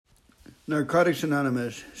Narcotics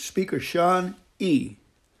Anonymous, Speaker Sean E.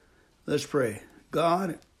 Let's pray.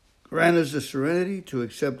 God, grant us the serenity to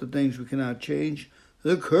accept the things we cannot change,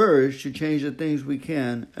 the courage to change the things we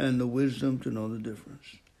can, and the wisdom to know the difference.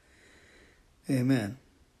 Amen.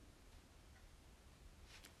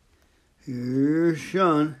 Here's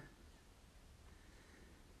Sean.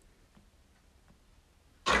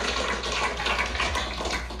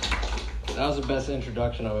 That was the best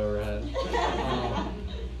introduction I've ever had.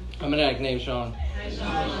 I'm an addict named Sean.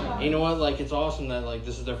 You know what? Like, it's awesome that, like,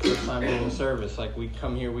 this is their first time doing service. Like, we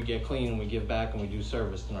come here, we get clean, and we give back, and we do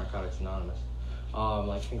service to Narcotics Anonymous.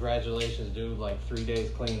 Like, congratulations, dude. Like, 3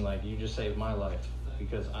 days clean. Like, you just saved my life.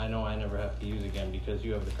 Because I know I never have to use again because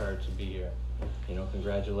you have the courage to be here. You know,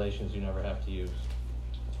 congratulations, you never have to use.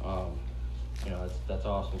 You know, that's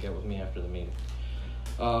awesome. Get with me after the meeting.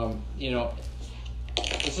 You know,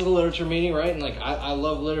 this is a literature meeting, right? And, like, I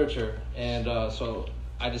love literature. And so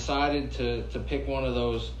I decided to pick one of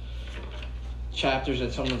those chapters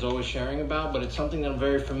that someone's always sharing about, but it's something that I'm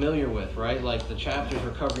very familiar with, right? Like the chapter's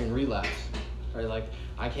recovery and relapse, right? Like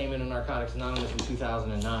I came into Narcotics Anonymous in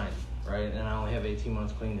 2009, right? And I only have 18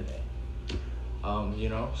 months clean today. You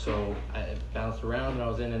know, so I bounced around and I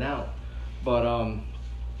was in and out. But to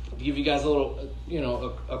give you guys a little, you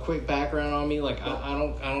know, a quick background on me, like I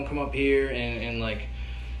don't come up here and like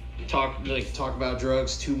talk about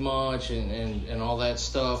drugs too much and all that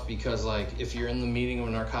stuff, because like if you're in the meeting of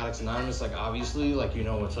Narcotics Anonymous, like obviously like you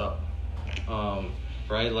know what's up,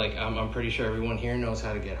 right? Like I'm pretty sure everyone here knows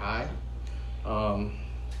how to get high,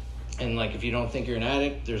 and like if you don't think you're an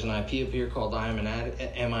addict, there's an IP up here called Am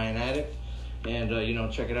I an Addict? And you know,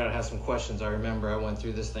 check it out. It has some questions. I remember I went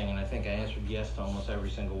through this thing and I think I answered yes to almost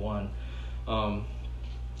every single one. But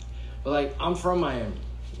like I'm from Miami,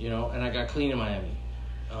 you know, and I got clean in Miami.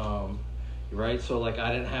 Right, so like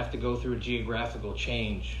I didn't have to go through a geographical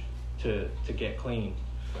change to get clean.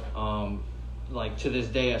 Like to this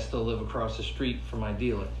day I still live across the street from my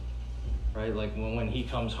dealer, right? Like when he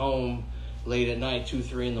comes home late at night,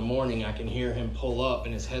 2-3 in the morning, I can hear him pull up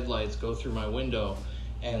and his headlights go through my window,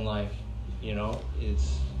 and like, you know,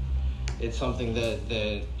 it's something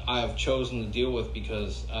that I've chosen to deal with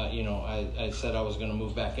because you know, I said I was going to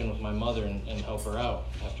move back in with my mother and help her out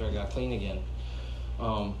after I got clean again.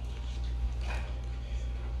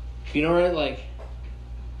 You know, right, like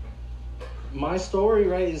my story,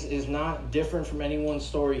 right, is not different from anyone's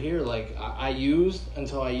story here. Like I used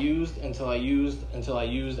until I used, and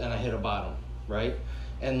I hit a bottom, right?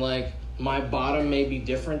 And like my bottom may be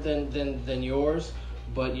different than yours,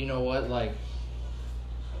 but you know what, like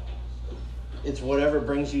it's whatever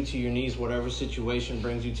brings you to your knees, whatever situation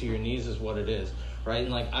brings you to your knees is what it is, right?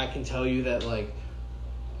 And like I can tell you that like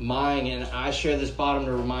mine, and I share this bottom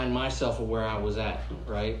to remind myself of where I was at,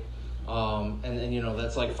 right? And you know,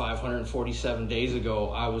 that's like 547 days ago,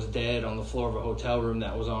 I was dead on the floor of a hotel room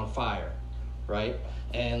that was on fire, right?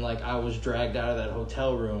 And like I was dragged out of that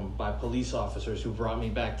hotel room by police officers who brought me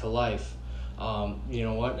back to life. You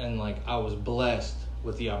know what? And like I was blessed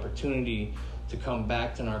with the opportunity to come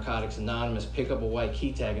back to Narcotics Anonymous, pick up a white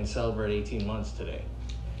key tag, and celebrate 18 months today,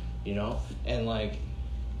 you know? And like,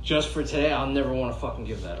 just for today, I'll never want to fucking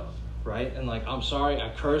give that up, right? And like, I'm sorry, I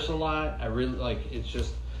curse a lot. I really like, it's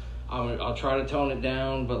just, I'll try to tone it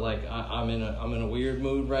down, but like, I'm in a weird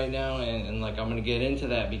mood right now, and like, I'm gonna get into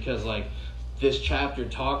that because like, this chapter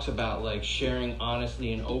talks about like sharing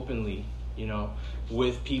honestly and openly, you know,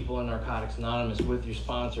 with people in Narcotics Anonymous, with your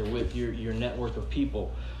sponsor, with your network of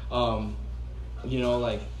people. You know,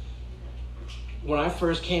 like when I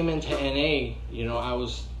first came into NA, you know, I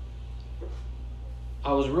was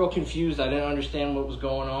real confused. I didn't understand what was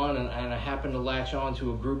going on, and I happened to latch on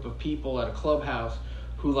to a group of people at a clubhouse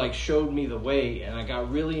who like showed me the way, and I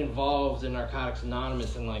got really involved in Narcotics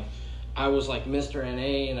Anonymous, and like I was like Mr.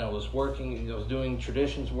 NA, and I was doing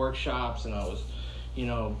traditions workshops, and I was, you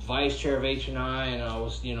know, vice chair of H&I, and I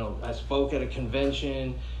was, you know, I spoke at a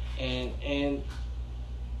convention, and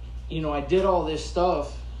you know, I did all this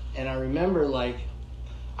stuff, and I remember like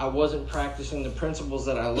I wasn't practicing the principles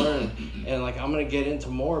that I learned. And like, I'm going to get into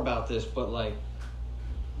more about this, but like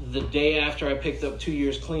the day after I picked up 2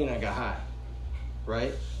 years clean, I got high,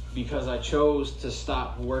 right? Because I chose to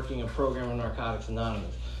stop working a program in Narcotics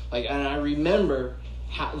Anonymous. Like, and I remember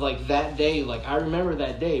how, like that day, like I remember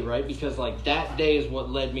that day, right? Because like that day is what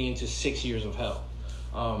led me into 6 years of hell.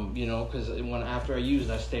 You know, because after I used,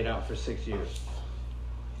 I stayed out for 6 years.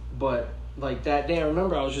 But like that day, I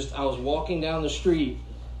remember I was walking down the street,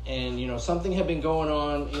 and you know, something had been going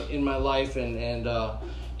on in my life, and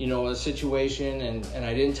you know, a situation, and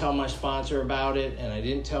I didn't tell my sponsor about it, and I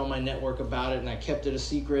didn't tell my network about it, and I kept it a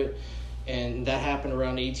secret. And that happened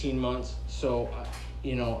around 18 months. So,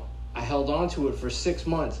 I held on to it for 6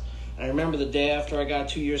 months. And I remember the day after I got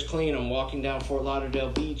 2 years clean, I'm walking down Fort Lauderdale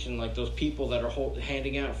Beach, and like those people that are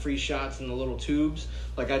handing out free shots in the little tubes,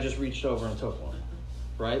 like I just reached over and took one,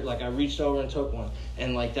 right? Like I reached over and took one,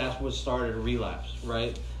 and like that's what started a relapse,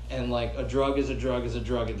 right? And like a drug is a drug is a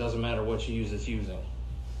drug. It doesn't matter what you use, it's using,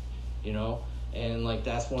 And like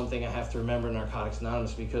that's one thing I have to remember in Narcotics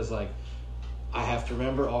Anonymous, because like I have to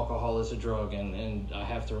remember alcohol is a drug, and I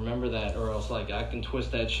have to remember that, or else like I can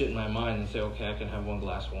twist that shit in my mind and say, okay, I can have one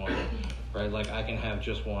glass of wine, right? Like I can have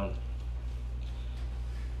just one.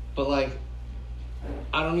 But like,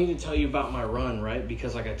 I don't need to tell you about my run, right?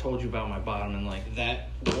 Because like I told you about my bottom, and like that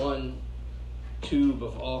one tube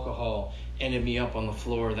of alcohol ended me up on the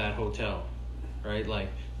floor of that hotel, right? Like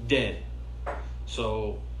dead.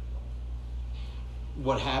 So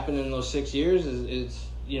what happened in those 6 years is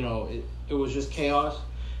it was just chaos.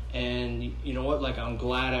 And you know what, like I'm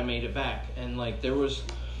glad I made it back. And like there was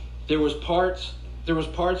parts in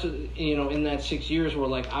that 6 years where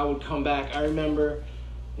like I would come back. I remember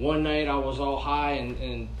one night I was all high,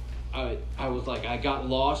 and I was like, I got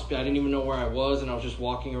lost, but I didn't even know where I was, and I was just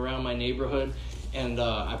walking around my neighborhood, and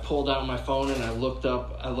I pulled out my phone and I looked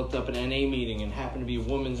up an NA meeting, and happened to be a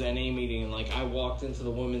women's NA meeting, and like I walked into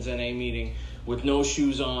the women's NA meeting with no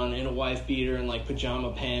shoes on, in a wife beater and like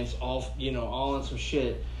pajama pants, all in some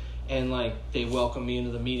shit, and like they welcomed me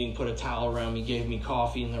into the meeting, put a towel around me, gave me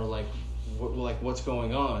coffee, and they were like, what's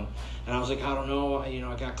going on? And I was like, I don't know,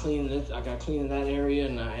 I got clean in that area,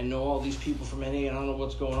 and I know all these people from NA, and I don't know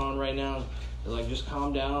what's going on right now. They're like, just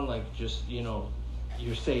calm down, like just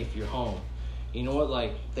you're safe, you're home. You know what,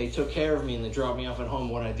 like they took care of me, and they dropped me off at home.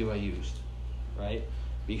 What I used, right?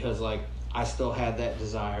 Because like I still had that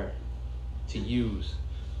desire to use.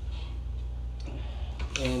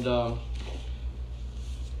 And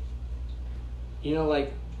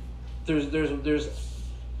like there's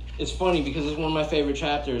it's funny because it's one of my favorite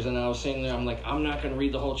chapters, and I was saying there, I'm like, I'm not going to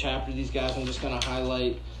read the whole chapter, these guys, I'm just going to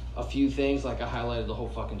highlight a few things. Like I highlighted the whole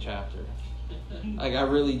fucking chapter. Like I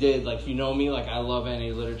really did. Like, if you know me, like I love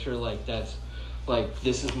NA literature. Like that's like,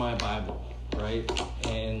 this is my Bible, right?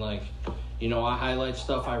 And like, I highlight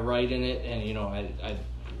stuff, I write in it, and I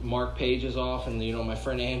mark pages off, and my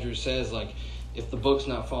friend Andrew says, like, if the book's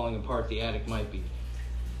not falling apart, the attic might be.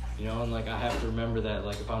 And like I have to remember that,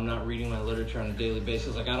 like if I'm not reading my literature on a daily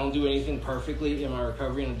basis, like I don't do anything perfectly in my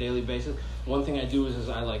recovery on a daily basis. One thing I do is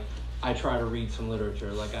I try to read some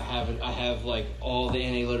literature. Like I have like all the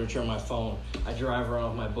NA literature on my phone. I drive around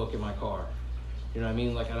with my book in my car. You know what I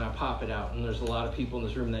mean? Like, and I pop it out, and there's a lot of people in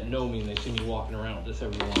this room that know me, and they see me walking around with this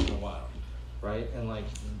every once in a while, right? And like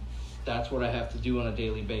that's what I have to do on a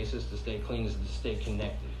daily basis to stay clean, is to stay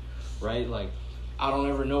connected, right? Like I don't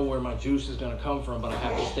ever know where my juice is going to come from, but I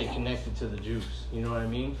have to stay connected to the juice. You know what I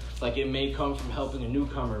mean? Like it may come from helping a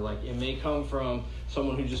newcomer. Like it may come from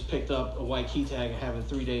someone who just picked up a white key tag and having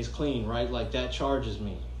 3 days clean, right? Like that charges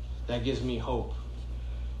me. That gives me hope.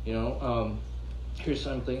 Here's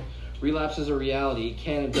something. Relapse is a reality. It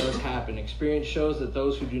can and does happen. Experience shows that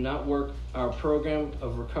those who do not work our program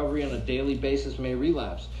of recovery on a daily basis may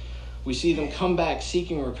relapse. We see them come back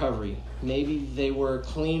seeking recovery. Maybe they were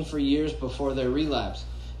clean for years before their relapse.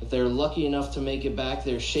 If they're lucky enough to make it back,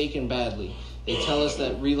 they're shaken badly. They tell us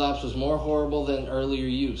that relapse was more horrible than earlier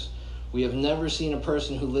use. We have never seen a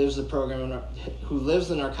person who lives the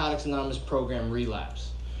Narcotics Anonymous program relapse,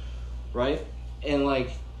 right? And like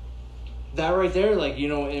that right there, like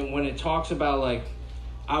and when it talks about like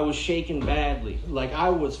I was shaken badly, like I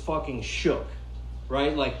was fucking shook,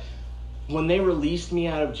 right? Like when they released me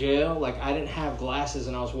out of jail, like I didn't have glasses,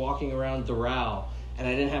 and I was walking around Doral, and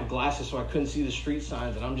I didn't have glasses, so I couldn't see the street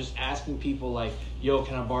signs, and I'm just asking people like, yo,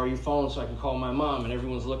 can I borrow your phone so I can call my mom? And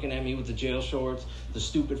everyone's looking at me with the jail shorts, the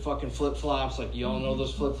stupid fucking flip-flops, like y'all know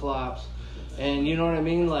those flip-flops, and you know what I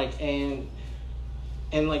mean? Like, and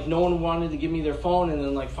like no one wanted to give me their phone, and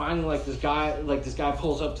then like finally like this guy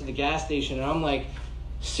pulls up to the gas station, and I'm like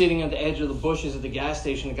sitting at the edge of the bushes at the gas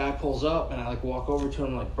station. The guy pulls up, and I like walk over to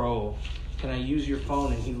him like, bro, can I use your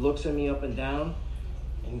phone? And he looks at me up and down,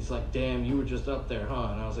 and he's like, damn, you were just up there, huh?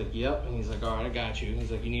 And I was like, yep. And he's like, all right, I got you. And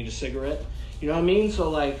he's like, you need a cigarette? You know what I mean? So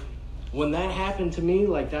like when that happened to me,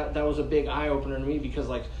 like that was a big eye opener to me, because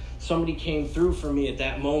like somebody came through for me at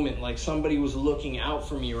that moment. Like somebody was looking out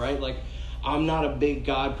for me, right? Like I'm not a big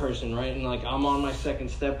God person, right? And like I'm on my second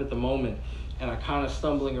step at the moment, and I kind of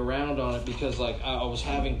stumbling around on it because like I was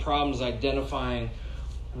having problems identifying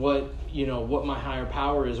what my higher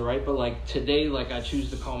power is, right? But like today, like I choose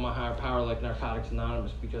to call my higher power like Narcotics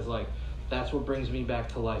Anonymous, because like that's what brings me back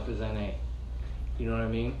to life is NA. You know what I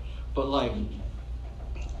mean? But like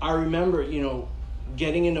I remember,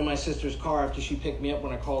 getting into my sister's car after she picked me up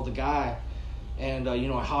when I called the guy. And,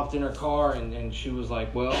 I hopped in her car and she was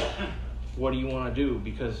like, well, what do you want to do?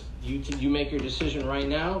 Because you make your decision right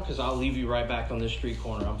now, because I'll leave you right back on this street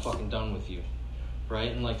corner. I'm fucking done with you.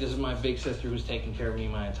 Right? And, this is my big sister who's taken care of me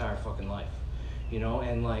my entire fucking life.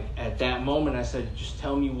 And, at that moment, I said, just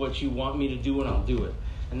tell me what you want me to do and I'll do it.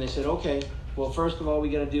 And they said, okay, well, first of all, we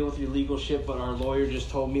got to deal with your legal shit, but our lawyer just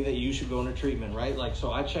told me that you should go into treatment, right?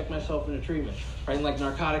 So I checked myself into treatment, right? And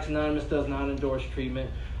Narcotics Anonymous does not endorse treatment.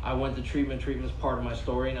 I went to treatment. Treatment's part of my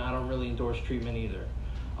story, and I don't really endorse treatment either.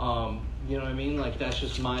 You know what I mean? That's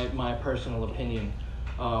just my personal opinion.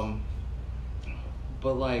 But,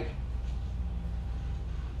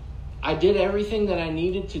 I did everything that I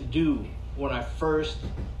needed to do when I first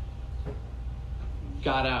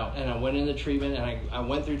got out, and I went into treatment, and I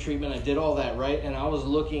went through treatment. I did all that, right? And I was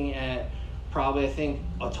looking at probably, I think,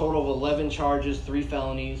 a total of 11 charges, 3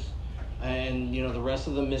 felonies, and, the rest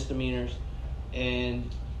of them misdemeanors. And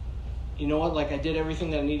you know what? I did everything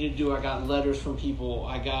that I needed to do. I got letters from people.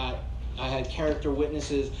 I had character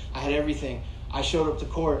witnesses. I had everything. I showed up to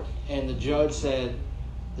court, and the judge says,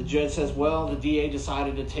 well, the DA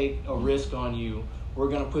decided to take a risk on you. We're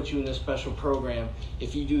going to put you in this special program.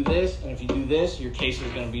 If you do this and if you do this, your case is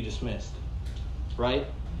going to be dismissed. Right?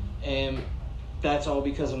 And that's all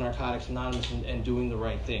because of Narcotics Anonymous and doing the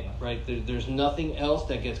right thing. Right? There's nothing else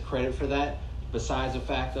that gets credit for that besides the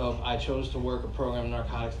fact of I chose to work a program in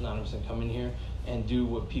Narcotics Anonymous and come in here and do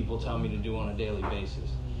what people tell me to do on a daily basis.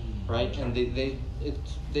 Right? And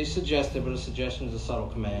they suggest it, but a suggestion is a subtle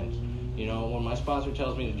command. When my sponsor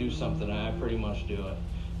tells me to do something, I pretty much do it.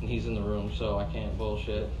 And he's in the room, so I can't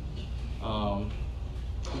bullshit.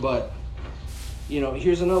 But,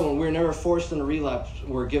 here's another one. We're never forced into relapse.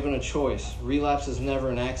 We're given a choice. Relapse is never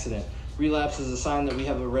an accident. Relapse is a sign that we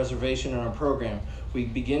have a reservation in our program. We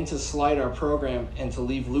begin to slight our program and to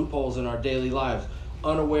leave loopholes in our daily lives.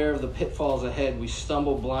 Unaware of the pitfalls ahead, we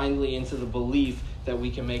stumble blindly into the belief that we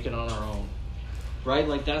can make it on our own. Right?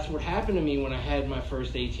 That's what happened to me when I had my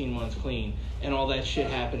first 18 months clean and all that shit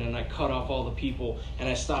happened and I cut off all the people and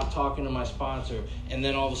I stopped talking to my sponsor and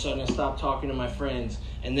then all of a sudden I stopped talking to my friends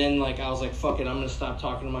and then I was like, fuck it, I'm going to stop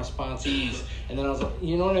talking to my sponsees. And then I was like,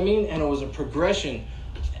 you know what I mean? And it was a progression.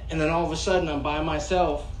 And then all of a sudden I'm by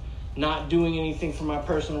myself not doing anything for my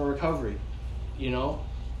personal recovery,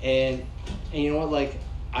 And you know what?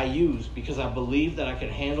 I used because I believed that I could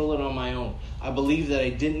handle it on my own. I believed that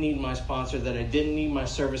I didn't need my sponsor, that I didn't need my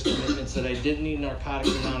service commitments, that I didn't need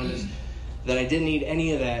Narcotics Anonymous, that I didn't need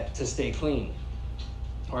any of that to stay clean.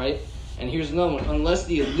 All right? And here's another one. Unless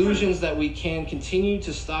the illusions that we can continue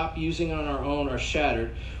to stop using on our own are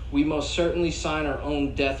shattered, we most certainly sign our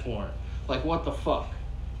own death warrant. What the fuck?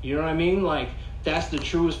 You know what I mean? That's the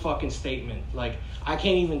truest fucking statement. I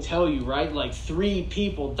can't even tell you, right? 3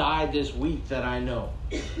 people died this week that I know,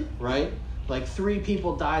 right? 3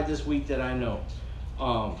 people died this week that I know.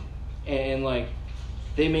 And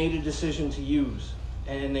they made a decision to use.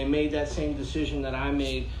 And they made that same decision that I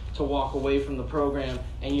made to walk away from the program.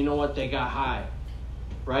 And you know what? They got high,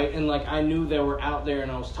 right? And I knew they were out there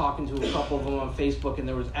and I was talking to a couple of them on Facebook and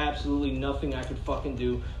there was absolutely nothing I could fucking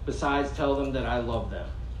do besides tell them that I love them,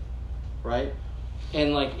 right?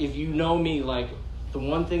 And if you know me, the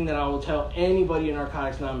one thing that I will tell anybody in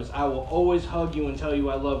Narcotics Anonymous, I will always hug you and tell you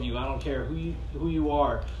I love you. I don't care who you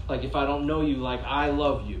are. If I don't know you, I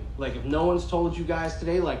love you. If no one's told you guys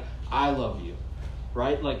today, I love you,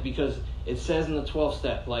 right? Because it says in the 12th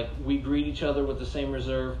step, we greet each other with the same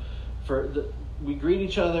reserve. We greet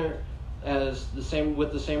each other with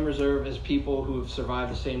the same reserve as people who have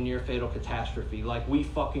survived the same near fatal catastrophe. We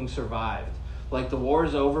fucking survived. The war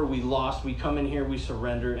is over, we lost, we come in here, we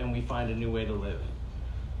surrender, and we find a new way to live.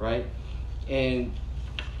 Right? And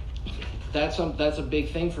that's a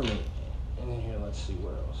big thing for me. And then here, let's see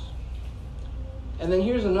what else. And then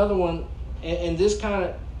here's another one, and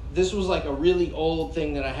this was a really old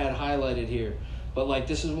thing that I had highlighted here. But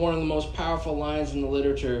this is one of the most powerful lines in the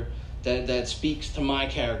literature that speaks to my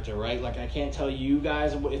character, right? I can't tell you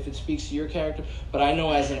guys if it speaks to your character, but I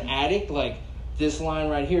know as an addict, this line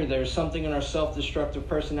right here, there's something in our self-destructive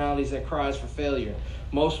personalities that cries for failure.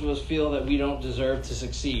 Most of us feel that we don't deserve to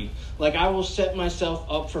succeed. I will set myself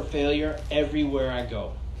up for failure everywhere I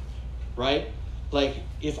go, right?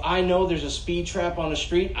 If I know there's a speed trap on the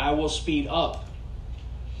street, I will speed up,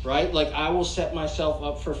 right? I will set myself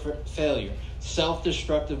up for failure.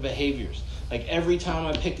 Self-destructive behaviors. Every time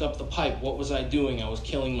I picked up the pipe, what was I doing? I was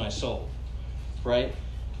killing my soul, right?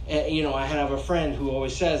 And, I have a friend who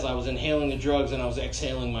always says I was inhaling the drugs and I was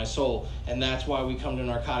exhaling my soul. And that's why we come to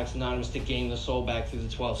Narcotics Anonymous, to gain the soul back through the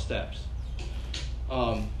 12 steps.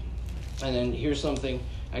 And then here's something,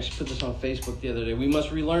 I actually put this on Facebook the other day. We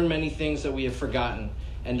must relearn many things that we have forgotten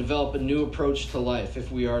and develop a new approach to life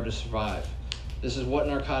if we are to survive. This is what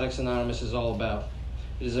Narcotics Anonymous is all about.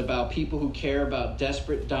 It is about people who care about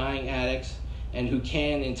desperate, dying addicts and who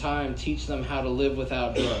can, in time, teach them how to live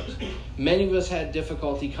without drugs. Many of us had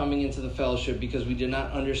difficulty coming into the fellowship because we did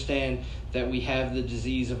not understand that we have the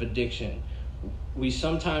disease of addiction. We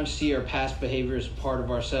sometimes see our past behavior as part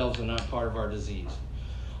of ourselves and not part of our disease.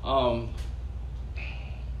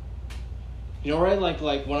 You know, right?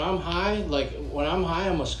 Like when I'm high,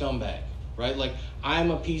 I'm a scumbag, right? Like,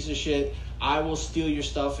 I'm a piece of shit. I will steal your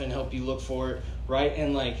stuff and help you look for it, right?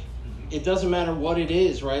 And like, it doesn't matter what it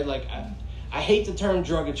is, right? Like, I hate the term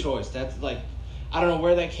drug of choice. That's like, I don't know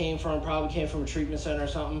where that came from. Probably came from a treatment center or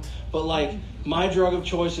something. But like, my drug of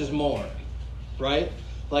choice is more, right?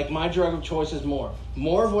 Like, my drug of choice is more.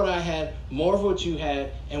 More of what I had, more of what you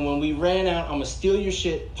had. And when we ran out, I'm going to steal your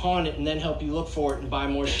shit, pawn it, and then help you look for it and buy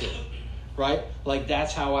more shit, right? Like,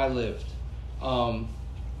 that's how I lived.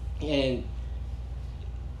 And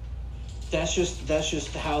that's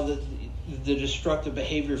just how the destructive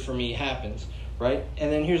behavior for me happens, right?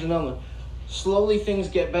 And then here's another one. Slowly things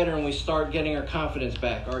get better and we start getting our confidence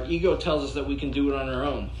back. Our ego tells us that we can do it on our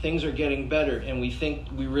own. Things are getting better and we think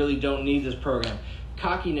we really don't need this program.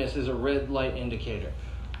 Cockiness is a red light indicator,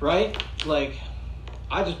 right? Like,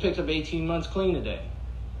 I just picked up 18 months clean today,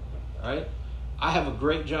 right? I have a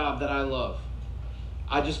great job that I love.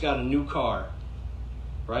 I just got a new car,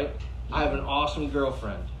 right? I have an awesome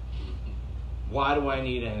girlfriend. Why do I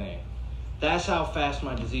need NA? That's how fast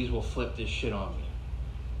my disease will flip this shit on me,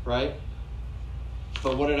 right?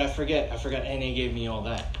 But what did I forget? I forgot NA gave me all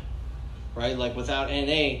that, right? Like, without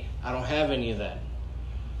NA, I don't have any of that.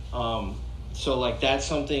 So like, that's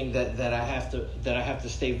something that I have to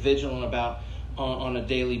stay vigilant about on a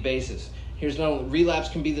daily basis. Here's another one. Relapse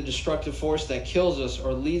can be the destructive force that kills us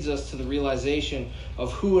or leads us to the realization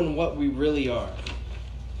of who and what we really are.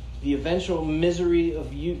 The eventual misery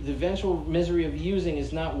of using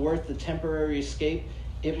is not worth the temporary escape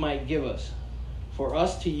it might give us. For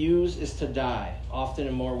us to use is to die, often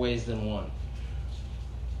in more ways than one.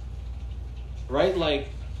 Right? Like,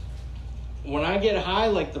 when I get high,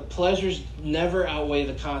 like, the pleasures never outweigh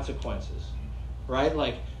the consequences. Right?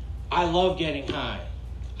 Like, I love getting high.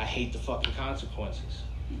 I hate the fucking consequences.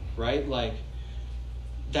 Right? Like,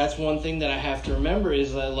 that's one thing that I have to remember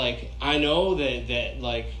is that, like, I know that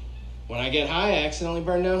like, when I get high, I accidentally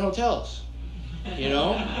burn down hotels. You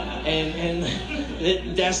know?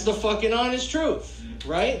 and that's the fucking honest truth,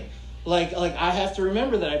 right? Like I have to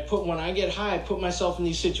remember that when I get high, I put myself in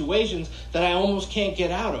these situations that I almost can't get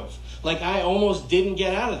out of. Like, I almost didn't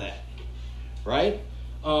get out of that, right?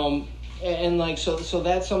 And like, so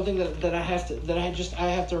that's something that I have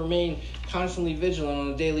to remain constantly vigilant on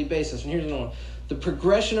a daily basis. And here's another one. The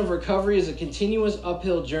progression of recovery is a continuous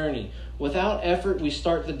uphill journey. Without effort, we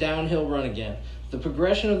start the downhill run again. The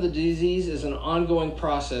progression of the disease is an ongoing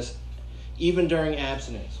process, even during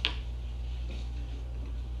abstinence.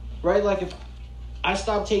 Right? Like, if I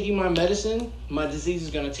stop taking my medicine, my disease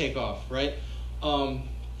is going to take off, right? When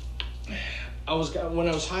I was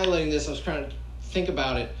highlighting this, I was trying to think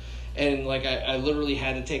about it, and like, I literally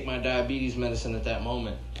had to take my diabetes medicine at that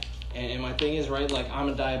moment. And my thing is, right, like, I'm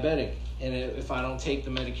a diabetic, and if I don't take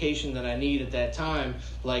the medication that I need at that time,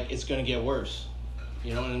 like, it's going to get worse.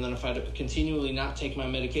 You know, and then if I continually not take my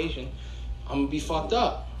medication, I'm going to be fucked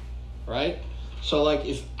up, right? So, like,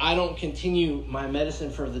 if I don't continue my medicine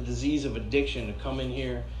for the disease of addiction to come in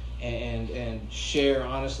here and share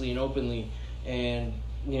honestly and openly and,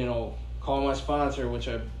 you know, call my sponsor, which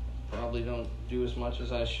I probably don't do as much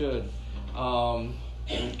as I should,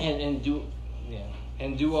 and do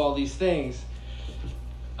all these things,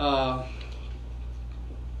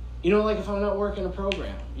 you know, like, if I'm not working a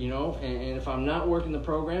program, you know, and if I'm not working the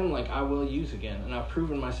program, like, I will use again. And I've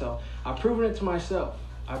proven it to myself.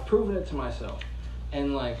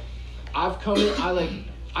 And like,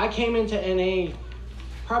 I came into NA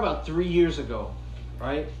probably about 3 years ago,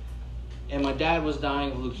 right? And my dad was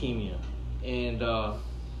dying of leukemia. And I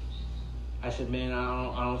said, man,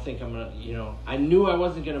 I don't think I'm gonna, you know, I knew I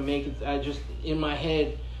wasn't gonna make it. I just, in my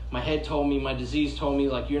head told me, my disease told me,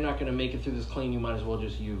 like, you're not going to make it through this clean, you might as well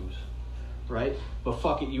just use, right? But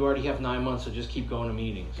fuck it, you already have 9 months, so just keep going to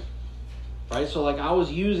meetings, right? So, like, I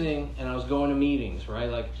was using and I was going to meetings, right?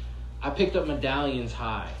 Like, I picked up medallions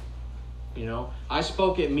high, you know? I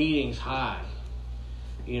spoke at meetings high,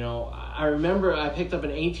 you know? I remember I picked up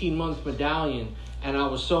an 18-month medallion and I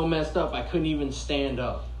was so messed up I couldn't even stand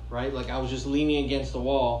up, right? Like, I was just leaning against the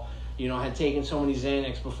wall. You know, I had taken so many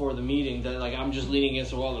Xanax before the meeting that, like, I'm just leaning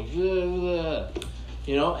against the wall, like, blah, blah.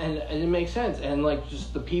 You know, and it makes sense. And like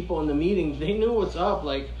just the people in the meeting, they knew what's up.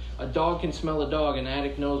 Like a dog can smell a dog, an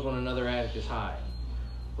addict knows when another addict is high,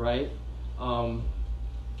 right? And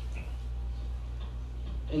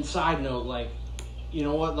side note, like, you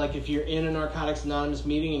know what? Like if you're in a Narcotics Anonymous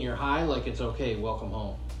meeting and you're high, like it's okay, welcome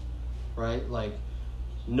home, right? Like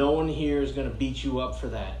no one here is gonna beat you up for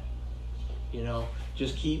that. You know,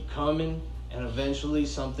 just keep coming, and eventually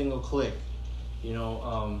something will click. You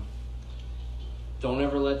know, don't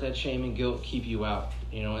ever let that shame and guilt keep you out.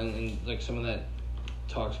 You know, and like some of that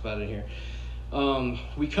talks about it here.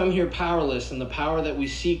 We come here powerless, and the power that we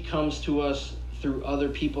seek comes to us through other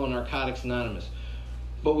people in Narcotics Anonymous.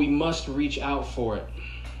 But we must reach out for it.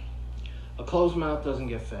 A closed mouth doesn't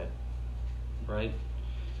get fed, right?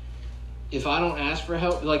 If I don't ask for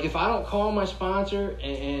help, like if I don't call my sponsor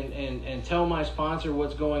and tell my sponsor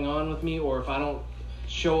what's going on with me, or if I don't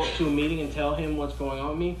show up to a meeting and tell him what's going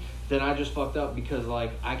on with me, then I just fucked up because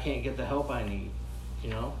like I can't get the help I need, you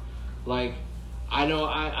know? Like I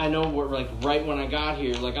know what, like right when I got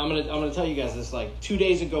here, like I'm gonna tell you guys this, like 2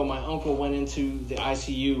 days ago my uncle went into the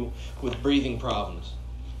ICU with breathing problems.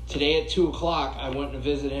 Today at 2:00 I went to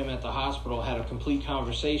visit him at the hospital, had a complete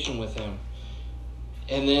conversation with him.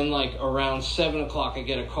 And then like around 7:00 I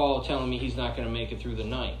get a call telling me he's not going to make it through the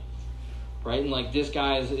night. Right? And like this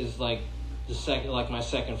guy is like the second, like my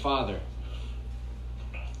second father.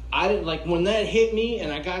 I didn't, like when that hit me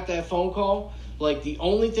and I got that phone call, like the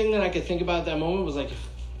only thing that I could think about at that moment was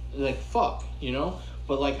like fuck, you know?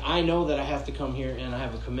 But like I know that I have to come here and I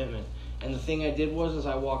have a commitment. And the thing I did was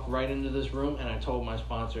I walked right into this room and I told my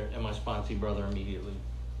sponsor and my sponsee brother immediately.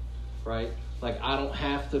 Right? Like, I don't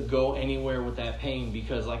have to go anywhere with that pain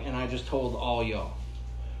because, like, and I just told all y'all,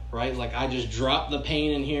 right? Like, I just dropped the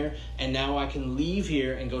pain in here, and now I can leave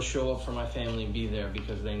here and go show up for my family and be there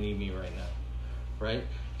because they need me right now, right?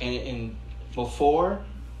 And before,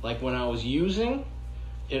 like, when I was using,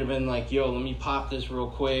 it'd have been like, yo, let me pop this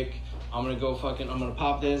real quick. I'm going to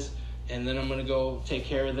pop this, and then I'm going to go take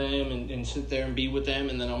care of them and sit there and be with them,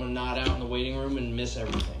 and then I'm going to nod out in the waiting room and miss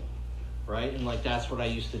everything. Right? And like that's what I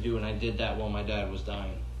used to do, and I did that while my dad was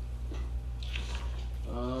dying.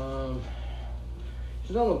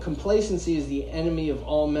 Complacency is the enemy of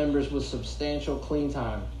all members with substantial clean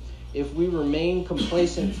time. If we remain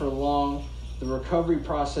complacent for long, the recovery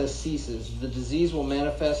process ceases. The disease will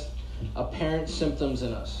manifest apparent symptoms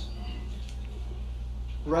in us.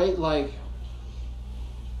 Right? Like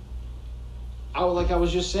I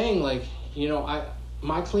was just saying, like, you know,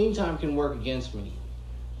 my clean time can work against me.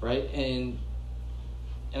 Right, and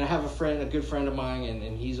I have a good friend of mine,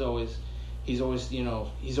 and he's always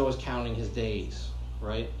counting his days,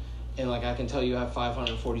 right? And like I can tell you, I have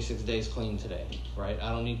 546 days clean today, right? I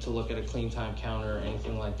don't need to look at a clean time counter or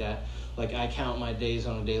anything like that. Like I count my days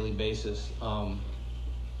on a daily basis, and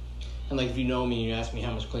like if you know me and you ask me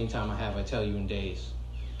how much clean time I have, I tell you in days,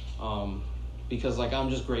 because like I'm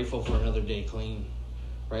just grateful for another day clean,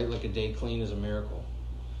 right? Like a day clean is a miracle.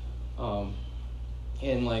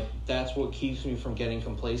 And like that's what keeps me from getting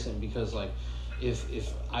complacent, because like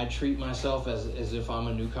if I treat myself as if I'm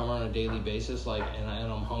a newcomer on a daily basis, like and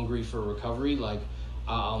I'm hungry for recovery, like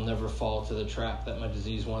I'll never fall to the trap that my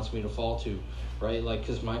disease wants me to fall to, right? Like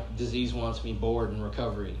because my disease wants me bored in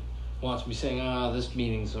recovery, wants me saying, this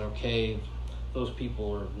meeting's okay, those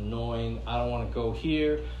people are annoying, I don't want to go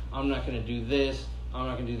here, I'm not going to do this, I'm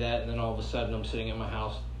not going to do that, and then all of a sudden I'm sitting at my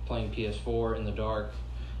house playing PS4 in the dark,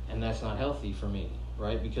 and that's not healthy for me.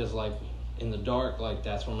 Right, because like in the dark, like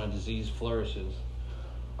that's where my disease flourishes.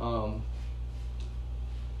 Right,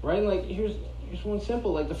 like here's one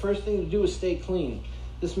simple. Like the first thing to do is stay clean.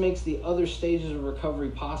 This makes the other stages of recovery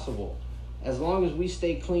possible. As long as we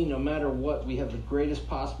stay clean, no matter what, we have the greatest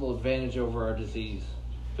possible advantage over our disease.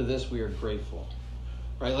 For this, we are grateful.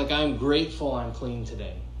 Right, like I'm grateful I'm clean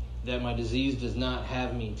today, that my disease does not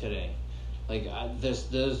have me today. Like there's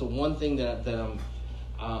the one thing that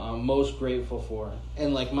I'm most grateful for.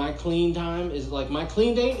 And like my clean time is like my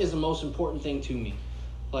clean date is the most important thing to me.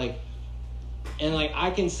 Like, and like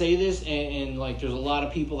I can say this and like there's a lot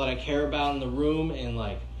of people that I care about in the room, and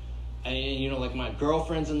like, and you know, like my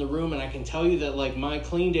girlfriend's in the room, and I can tell you that like my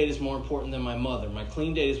clean date is more important than my mother. My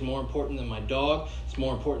clean date is more important than my dog. It's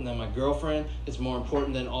more important than my girlfriend. It's more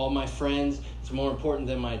important than all my friends. It's more important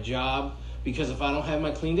than my job. Because if I don't have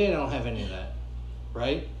my clean date, I don't have any of that.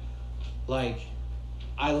 Right? Like,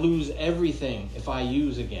 I lose everything if I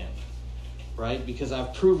use again, right? Because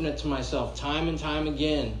I've proven it to myself time and time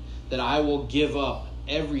again that I will give up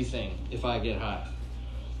everything if I get high.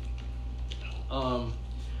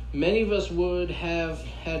 Many of us would have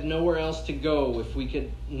had nowhere else to go if we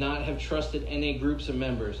could not have trusted NA groups of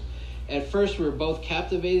members. At first, we were both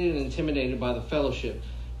captivated and intimidated by the fellowship,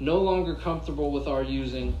 no longer comfortable with our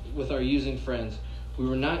using friends. We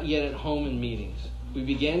were not yet at home in meetings. We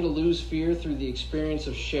began to lose fear through the experience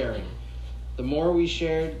of sharing. The more we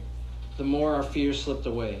shared, the more our fear slipped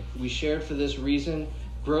away. We shared for this reason.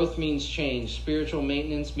 Growth means change. Spiritual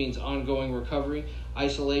maintenance means ongoing recovery.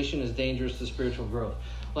 Isolation is dangerous to spiritual growth.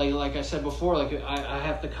 Like I said before, like I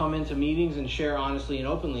have to come into meetings and share honestly and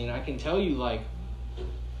openly, and I can tell you, like,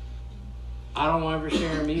 I don't ever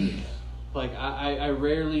share in meetings. Like I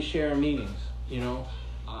rarely share in meetings. You know,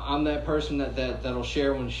 I'm that person that'll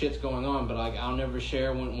share when shit's going on, but like I'll never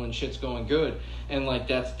share when shit's going good. And like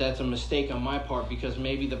that's a mistake on my part, because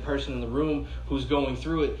maybe the person in the room who's going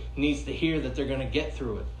through it needs to hear that they're gonna get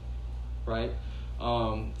through it, right?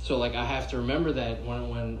 So like I have to remember that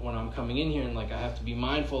when I'm coming in here, and like I have to be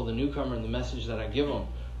mindful of the newcomer and the message that I give them,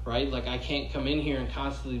 right? Like I can't come in here and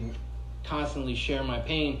constantly share my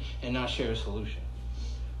pain and not share a solution,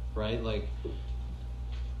 right? Like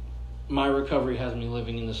my recovery has me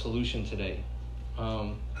living in the solution today.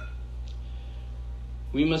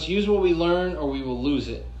 We must use what we learn or we will lose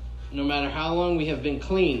it. No matter how long we have been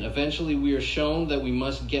clean, eventually we are shown that we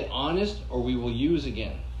must get honest or we will use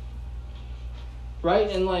again.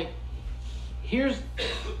 Right? And like, here's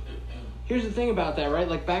the thing about that, right?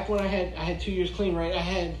 Like back when I had 2 years clean, right?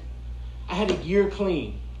 I had a year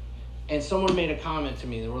clean, and someone made a comment to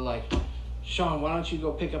me. They were like, Sean, why don't you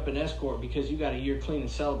go pick up an escort because you got a year clean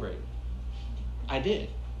and celebrate? I did.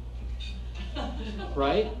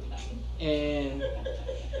 Right? And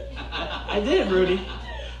I did, Rudy.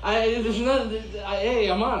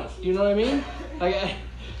 Hey, I'm honest. You know what I mean? Like,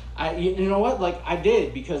 you know what? Like, I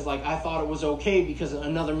did, because like I thought it was okay, because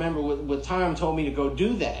another member with time told me to go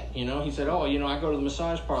do that. You know, he said, "Oh, you know, I go to the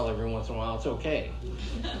massage parlor every once in a while. It's okay."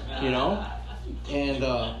 You know, and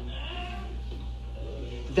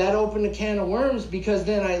that opened a can of worms, because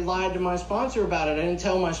then I lied to my sponsor about it. I didn't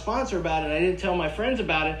tell my sponsor about it. I didn't tell my friends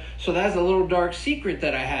about it. So that's a little dark secret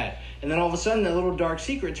that I had. And then all of a sudden, that little dark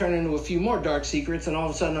secret turned into a few more dark secrets, and all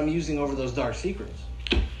of a sudden I'm using over those dark secrets.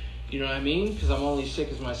 You know what I mean? Because I'm only as sick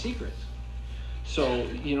as my secrets. So,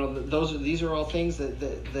 you know, these are all things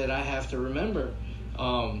that I have to remember.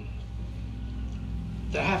 That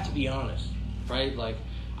I have to be honest, right? Like,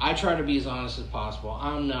 I try to be as honest as possible.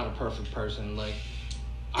 I'm not a perfect person. Like,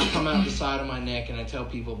 I come out the side of my neck and I tell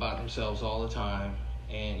people about themselves all the time.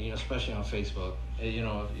 And, you know, especially on Facebook. You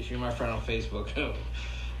know, if you're my friend on Facebook,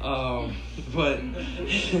 but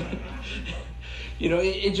you know,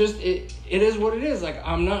 it is what it is. Like,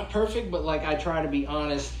 I'm not perfect, but like I try to be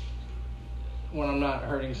honest when I'm not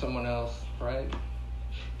hurting someone else, right?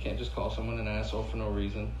 Can't just call someone an asshole for no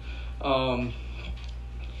reason.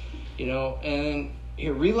 You know, and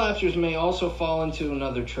here, relapsers may also fall into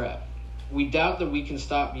another trap. We doubt that we can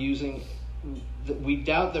stop using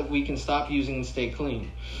and stay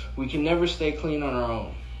clean. We can never stay clean on our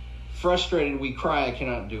own. Frustrated, we cry, I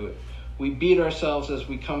cannot do it. We beat ourselves as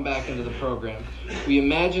we come back into the program. We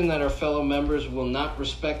imagine that our fellow members will not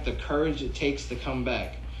respect the courage it takes to come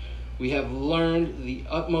back. We have learned the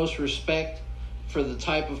utmost respect for the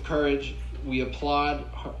type of courage we applaud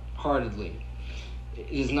heartedly. It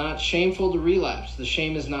is not shameful to relapse. The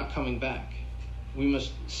shame is not coming back. We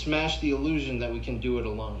must smash the illusion that we can do it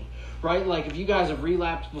alone. Right? Like, if you guys have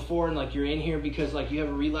relapsed before, and like you're in here because like you have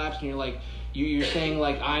a relapse and you're like, you're saying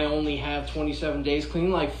like, I only have 27 days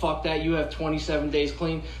clean. Like, fuck that, you have 27 days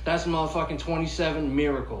clean. That's motherfucking 27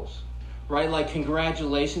 miracles. Right? Like,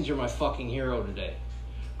 congratulations, you're my fucking hero today.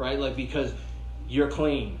 Right? Like, because you're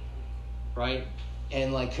clean. Right?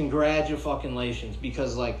 And like, congratulations,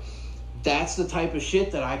 because like, that's the type of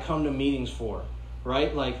shit that I come to meetings for.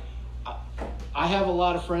 Right? Like, I have a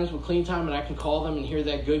lot of friends with clean time, and I can call them and hear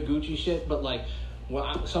that good Gucci shit, but like,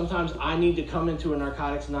 sometimes I need to come into a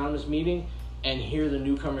Narcotics Anonymous meeting and hear the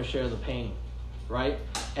newcomer share the pain, right?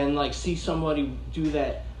 And like, see somebody do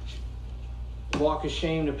that walk of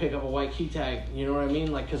shame to pick up a white key tag, you know what I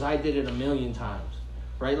mean? Like, because I did it a million times,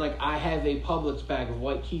 right? Like, I have a Publix bag of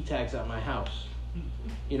white key tags at my house.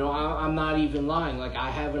 You know, I'm not even lying. Like, I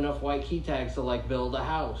have enough white key tags to like build a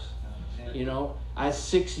house. You know, I had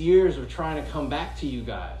 6 years of trying to come back to you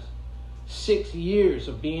guys. 6 years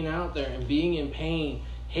of being out there and being in pain,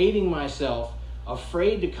 hating myself,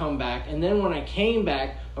 afraid to come back. And then when I came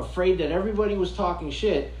back, afraid that everybody was talking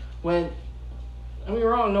shit. When, don't get me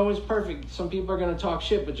wrong, no one's perfect. Some people are going to talk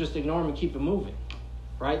shit, but just ignore them and keep it moving.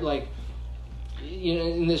 Right? Like, you know,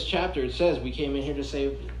 in this chapter it says we came in here to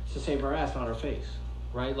save our ass, not our face.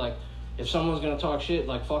 Right? Like, if someone's going to talk shit,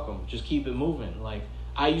 like, fuck them. Just keep it moving. Like,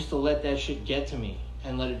 I used to let that shit get to me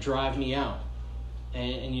and let it drive me out.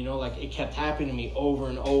 And you know, like, it kept happening to me over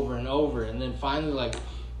and over and over. And then finally, like,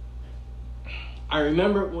 I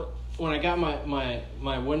remember when I got my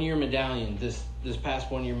 1 year medallion, this past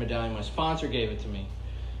 1 year medallion, my sponsor gave it to me.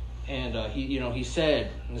 And he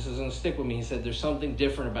said, and this is going to stick with me, he said, there's something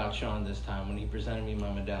different about Sean this time when he presented me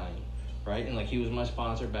my medallion, right? And, like, he was my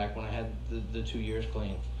sponsor back when I had the 2 years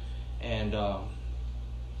clean. And,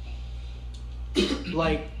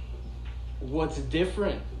 like, what's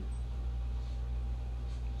different?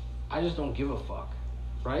 I just don't give a fuck,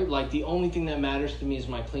 right? Like, the only thing that matters to me is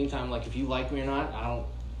my clean time. Like, if you like me or not,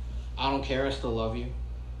 I don't care. I still love you,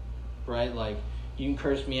 right? Like, you can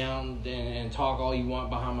curse me out and talk all you want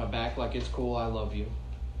behind my back. Like, it's cool. I love you.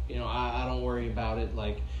 You know, I don't worry about it.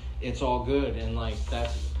 Like, it's all good. And, like,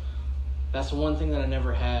 that's the one thing that I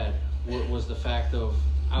never had was the fact of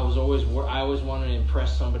I always wanted to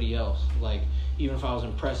impress somebody else. Like, even if I was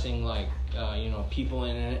impressing, like, people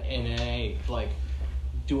in NA, like,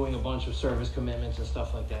 doing a bunch of service commitments and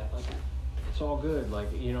stuff like that. Like, it's all good. Like,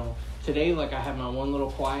 you know, today, like, I have my one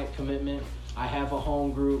little quiet commitment. I have a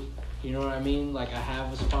home group. You know what I mean? Like, I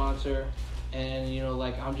have a sponsor. And, you know,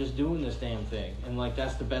 like, I'm just doing this damn thing. And, like,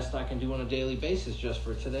 that's the best I can do on a daily basis just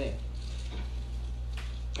for today.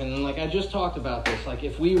 And then, like, I just talked about this. Like,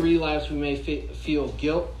 if we relapse, we may feel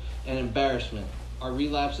guilt and embarrassment. Our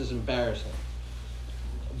relapse is embarrassing.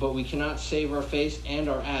 But we cannot save our face and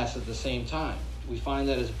our ass at the same time. We find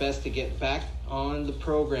that it's best to get back on the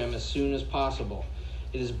program as soon as possible.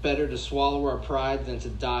 It is better to swallow our pride than to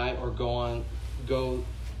die or go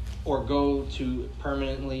to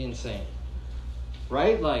permanently insane.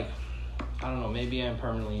 Right? Like, I don't know, maybe I'm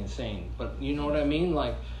permanently insane, but you know what I mean?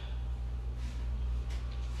 Like,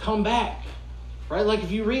 come back. Right? Like,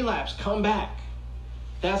 if you relapse, come back.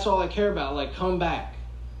 That's all I care about. Like, come back.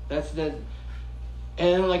 That's the...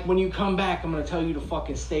 And, like, when you come back, I'm going to tell you to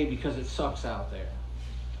fucking stay because it sucks out there.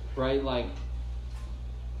 Right? Like,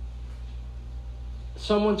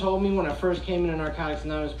 someone told me when I first came into Narcotics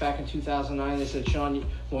Anonymous back in 2009, they said, Sean,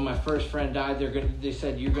 when my first friend died, they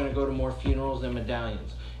said, you're going to go to more funerals than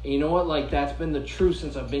medallions. And you know what? Like, that's been the truth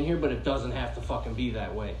since I've been here, but it doesn't have to fucking be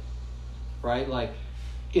that way. Right? Like,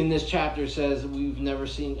 in this chapter it says, we've never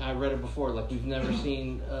seen, I read it before, like, we've never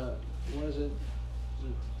seen, what is it?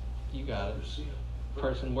 You got it.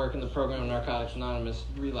 Person working the program of Narcotics Anonymous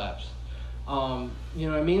relapse. You know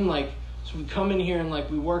what I mean? Like, so we come in here and, like,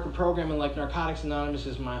 we work a program and, like, Narcotics Anonymous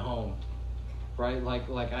is my home, right?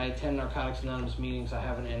 Like I attend Narcotics Anonymous meetings. I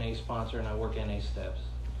have an NA sponsor and I work NA steps,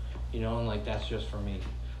 you know, and, like, that's just for me.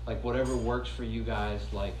 Like, whatever works for you guys,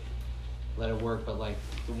 like, let it work. But, like,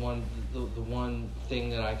 the one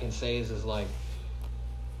thing that I can say is like,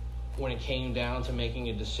 when it came down to making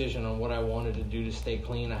a decision on what I wanted to do to stay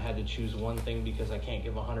clean, I had to choose one thing because I can't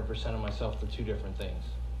give 100% of myself to two different things,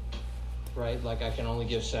 right? Like, I can only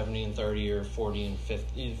give 70 and 30 or 40 and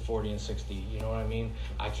 50, 40 and 60, you know what I mean?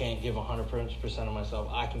 I can't give 100% of myself.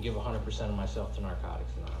 I can give 100% of myself to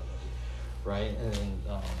Narcotics Anonymous, right? And,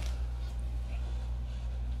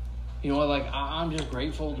 you know what, like, I'm just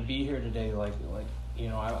grateful to be here today. Like you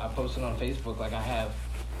know, I posted on Facebook, like, I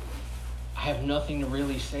have nothing to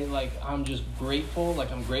really say. Like, I'm just grateful.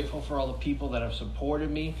 Like, I'm grateful for all the people that have supported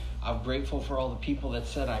me. I'm grateful for all the people that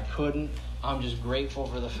said I couldn't. I'm just grateful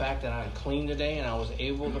for the fact that I'm clean today and I was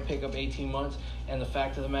able to pick up 18 months. And the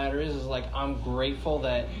fact of the matter is like, I'm grateful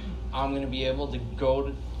that I'm going to be able to go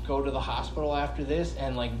to the hospital after this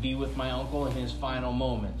and, like, be with my uncle in his final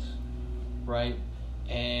moments, right?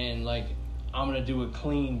 And, like, I'm going to do it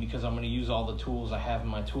clean because I'm going to use all the tools I have in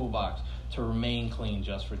my toolbox to remain clean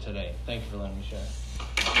just for today. Thank you for letting me share.